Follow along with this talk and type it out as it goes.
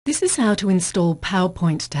This is how to install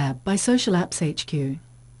PowerPoint tab by SocialAppsHQ.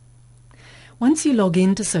 Once you log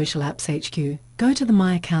in to SocialAppsHQ, go to the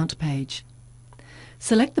My Account page.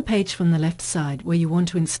 Select the page from the left side where you want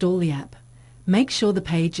to install the app. Make sure the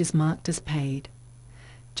page is marked as paid.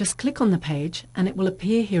 Just click on the page and it will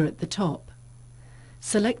appear here at the top.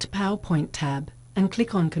 Select PowerPoint tab and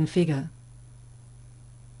click on Configure.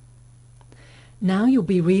 Now you'll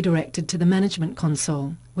be redirected to the Management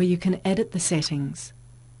Console where you can edit the settings.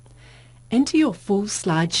 Enter your full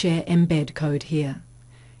SlideShare embed code here.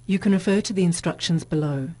 You can refer to the instructions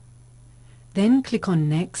below. Then click on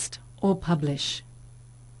Next or Publish.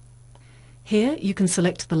 Here you can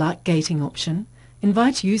select the light gating option,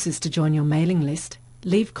 invite users to join your mailing list,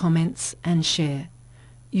 leave comments and share.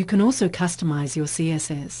 You can also customize your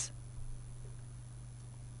CSS.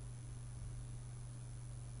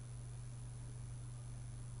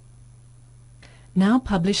 Now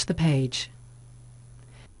publish the page.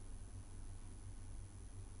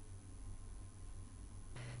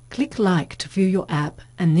 Click Like to view your app,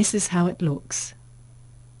 and this is how it looks.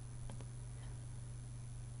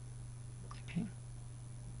 Okay.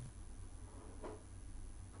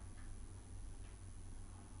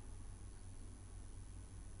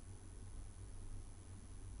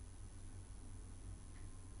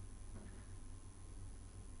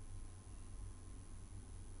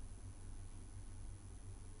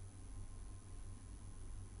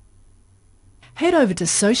 Head over to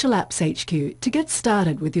SocialAppsHQ to get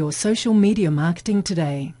started with your social media marketing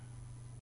today.